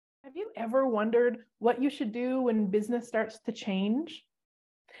Have you ever wondered what you should do when business starts to change?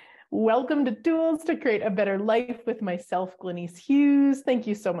 Welcome to Tools to Create a Better Life with myself, Glenise Hughes. Thank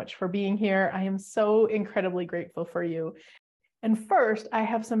you so much for being here. I am so incredibly grateful for you. And first, I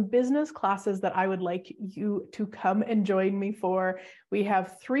have some business classes that I would like you to come and join me for. We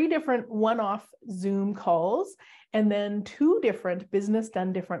have 3 different one-off Zoom calls and then 2 different business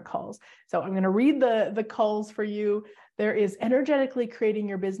done different calls. So I'm going to read the calls for you. There is Energetically Creating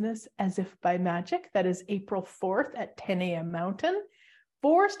Your Business as If by Magic. That is April 4th at 10 a.m. Mountain.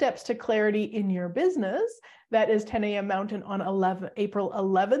 4 Steps to Clarity in Your Business. That is 10 a.m. Mountain on April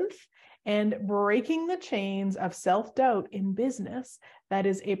 11th. And Breaking the Chains of Self-Doubt in Business. That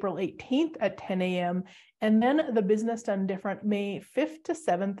is April 18th at 10 a.m. And then the Business Done Different, May 5th to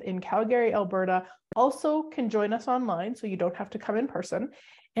 7th in Calgary, Alberta. Also can join us online, so you don't have to come in person.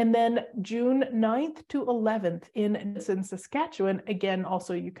 And then June 9th to 11th in Nipissing, Saskatchewan. Again,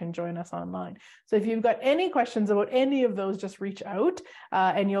 also you can join us online. So if you've got any questions about any of those, just reach out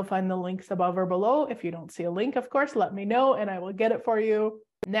and you'll find the links above or below. If you don't see a link, of course, let me know and I will get it for you.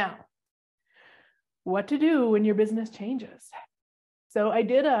 Now, what to do when your business changes. So I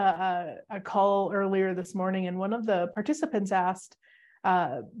did a call earlier this morning and one of the participants asked,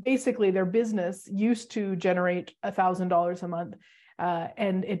 basically their business used to generate $1,000 a month.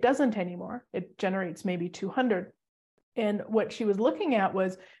 And it doesn't anymore. It generates maybe 200. And what she was looking at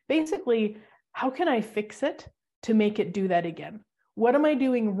was basically, how can I fix it to make it do that again? What am I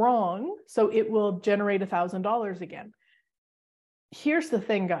doing wrong so it will generate $1,000 again? Here's the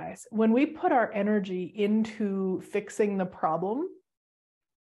thing, guys. When we put our energy into fixing the problem,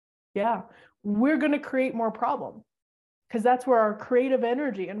 we're going to create more problem because that's where our creative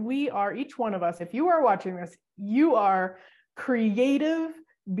energy, and we are, each one of us, if you are watching this, you are creative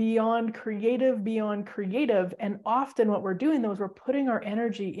beyond creative beyond creative. And often what we're doing though is we're putting our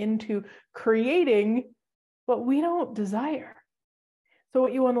energy into creating what we don't desire. So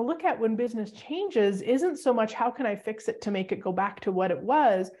what you want to look at when business changes isn't so much how can I fix it to make it go back to what it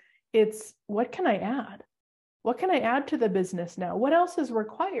was. It's what can I add? What can I add to the business now? What else is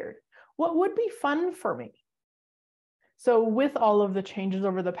required? What would be fun for me? So with all of the changes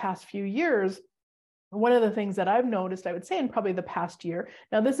over the past few years, one of the things that I've noticed, I would say in probably the past year,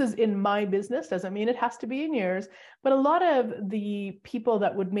 now this is in my business, doesn't mean it has to be in yours, but a lot of the people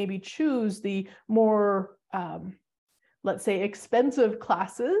that would maybe choose the more, let's say, expensive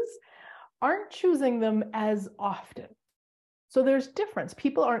classes aren't choosing them as often. So there's difference.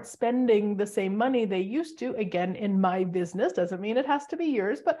 People aren't spending the same money they used to. Again, in my business, doesn't mean it has to be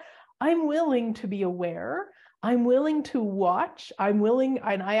yours, but I'm willing to be aware. I'm willing to watch. I'm willing,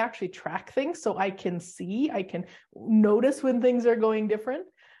 and I actually track things so I can see, I can notice when things are going different.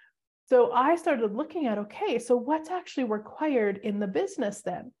 So I started looking at, okay, so what's actually required in the business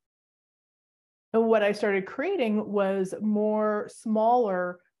then? And what I started creating was more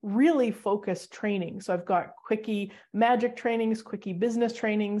smaller, really focused training. So I've got quickie magic trainings, quickie business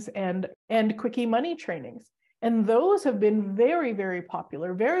trainings, and quickie money trainings. And those have been very, very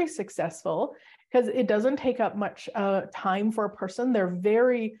popular, very successful, because it doesn't take up much time for a person. They're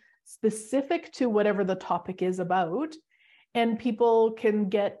very specific to whatever the topic is about, and people can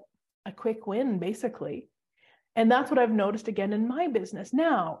get a quick win, basically. And that's what I've noticed again in my business.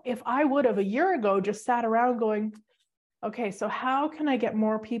 Now, if I would have a year ago just sat around going, okay, so how can I get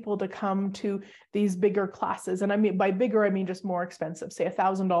more people to come to these bigger classes? And I mean, by bigger, I mean just more expensive, say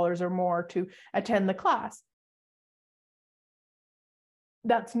 $1,000 or more to attend the class.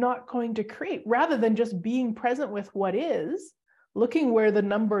 That's not going to create, rather than just being present with what is, looking where the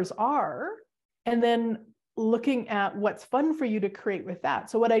numbers are, and then looking at what's fun for you to create with that.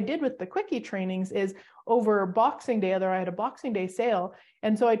 So what I did with the quickie trainings is over Boxing Day, I had a Boxing Day sale.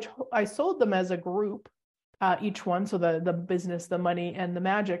 And so I sold them as a group, each one. So the business, the money, and the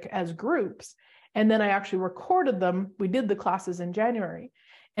magic as groups. And then I actually recorded them. We did the classes in January,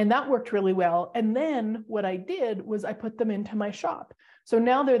 and that worked really well. And then what I did was I put them into my shop. So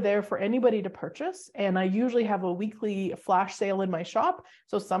now they're there for anybody to purchase. And I usually have a weekly flash sale in my shop.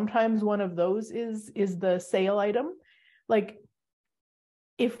 So sometimes one of those is the sale item. Like,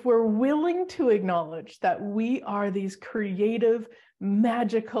 if we're willing to acknowledge that we are these creative,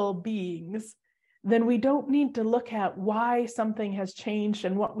 magical beings, then we don't need to look at why something has changed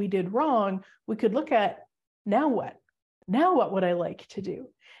and what we did wrong. We could look at, now what? Now what would I like to do?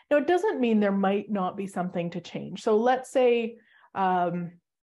 Now, it doesn't mean there might not be something to change. So let's say you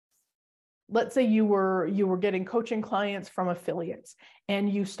were getting coaching clients from affiliates and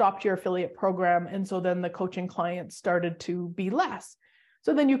you stopped your affiliate program. And so then the coaching clients started to be less.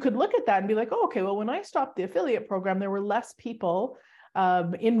 So then you could look at that and be like, oh, okay, well, when I stopped the affiliate program, there were less people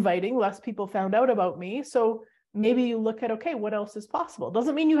inviting, less people found out about me. So maybe you look at, okay, what else is possible?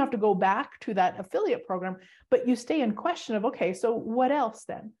 Doesn't mean you have to go back to that affiliate program, but you stay in question of, okay, so what else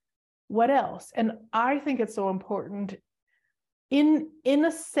then? What else? And I think it's so important in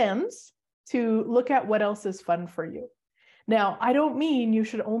a sense to look at what else is fun for you. Now, I don't mean you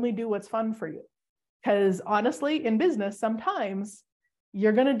should only do what's fun for you, because honestly, in business, sometimes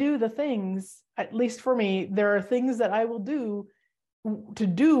you're going to do the things, at least for me, there are things that I will do to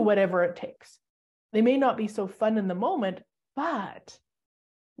do whatever it takes. They may not be so fun in the moment, but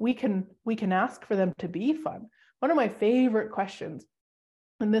we can ask for them to be fun. One of my favorite questions,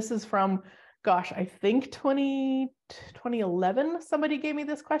 and this is from, gosh, I think 2011, somebody gave me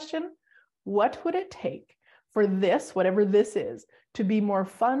this question. What would it take for this, whatever this is, to be more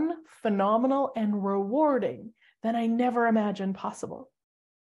fun, phenomenal, and rewarding than I never imagined possible?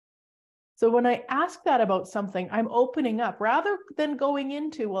 So when I ask that about something, I'm opening up rather than going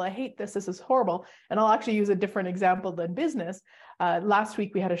into, well, I hate this, this is horrible. And I'll actually use a different example than business. Last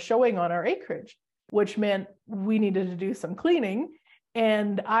week, we had a showing on our acreage, which meant we needed to do some cleaning.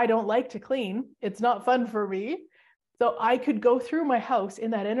 And I don't like to clean. It's not fun for me. So I could go through my house in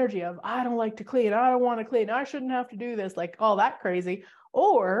that energy of, I don't like to clean. I don't want to clean. I shouldn't have to do this, like all that crazy.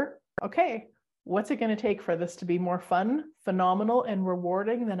 Or, okay, what's it going to take for this to be more fun, phenomenal, and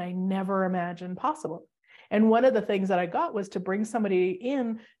rewarding than I never imagined possible? And one of the things that I got was to bring somebody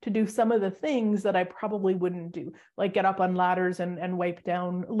in to do some of the things that I probably wouldn't do, like get up on ladders and wipe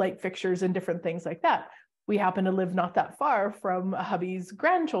down light fixtures and different things like that. We happen to live not that far from hubby's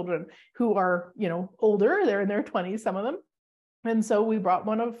grandchildren who are, older. They're in their 20s, some of them. And so we brought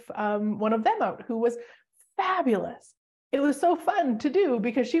one of them out who was fabulous. It was so fun to do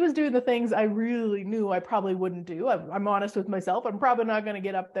because she was doing the things I really knew I probably wouldn't do. I'm honest with myself. I'm probably not going to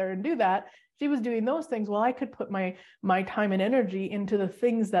get up there and do that. She was doing those things. Well, I could put my time and energy into the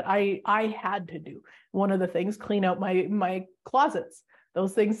things that I had to do. One of the things, clean out my closets.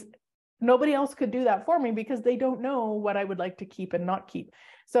 Those things, nobody else could do that for me because they don't know what I would like to keep and not keep.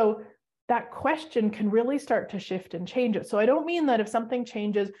 So that question can really start to shift and change it. So I don't mean that if something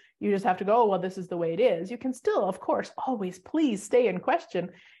changes, you just have to go, oh, well, this is the way it is. You can still, of course, always please stay in question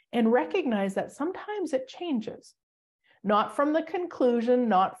and recognize that sometimes it changes. Not from the conclusion,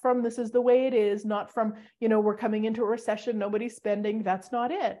 not from this is the way it is, not from, we're coming into a recession, nobody's spending. That's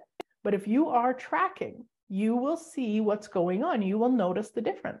not it. But if you are tracking, you will see what's going on. You will notice the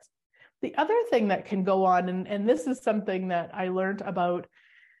difference. The other thing that can go on, and this is something that I learned about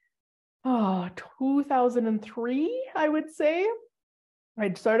 2003, I would say.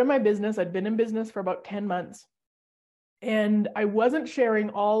 I'd started my business. I'd been in business for about 10 months. And I wasn't sharing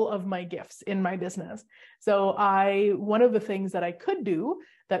all of my gifts in my business. So one of the things that I could do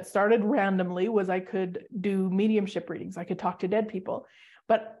that started randomly was I could do mediumship readings. I could talk to dead people.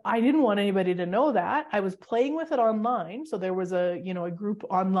 But I didn't want anybody to know that. I was playing with it online. So there was a group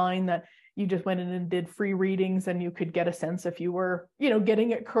online that you just went in and did free readings, and you could get a sense if you were,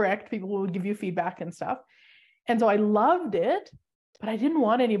 getting it correct. People would give you feedback and stuff. And so I loved it, but I didn't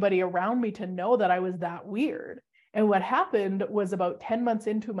want anybody around me to know that I was that weird. And what happened was about 10 months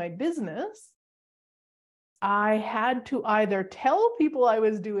into my business, I had to either tell people I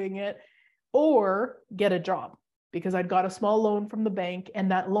was doing it or get a job, because I'd got a small loan from the bank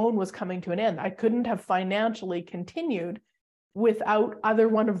and that loan was coming to an end. I couldn't have financially continued without either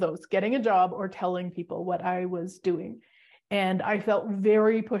one of those, getting a job or telling people what I was doing. And I felt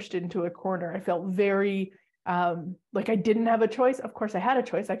very pushed into a corner. I felt very like I didn't have a choice. Of course I had a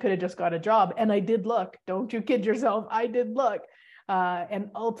choice. I could have just got a job, and I did look. Don't you kid yourself. I did look.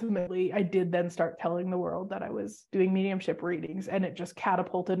 And ultimately I did then start telling the world that I was doing mediumship readings, and it just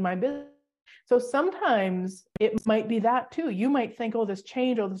catapulted my business. So sometimes it might be that too. You might think, oh, this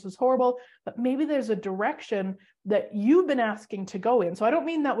change, oh, this is horrible, but maybe there's a direction that you've been asking to go in. So I don't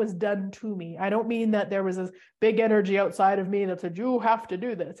mean that was done to me. I don't mean that there was this big energy outside of me that said, you have to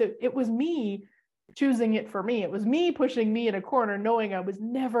do this. It was me choosing it for me. It was me pushing me in a corner, knowing I was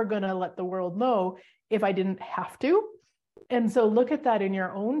never going to let the world know if I didn't have to. And so look at that in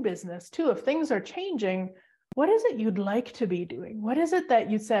your own business too. If things are changing, what is it you'd like to be doing? What is it that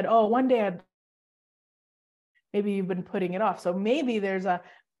you said, oh, one day maybe you've been putting it off. So maybe there's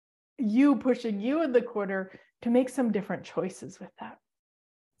you pushing you in the corner to make some different choices with that.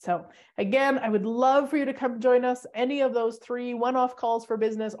 So again, I would love for you to come join us. Any of those 3 one-off calls for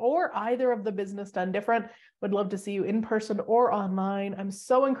business, or either of the business done different. Would love to see you in person or online. I'm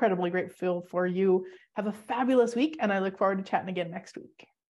so incredibly grateful for you. Have a fabulous week, and I look forward to chatting again next week.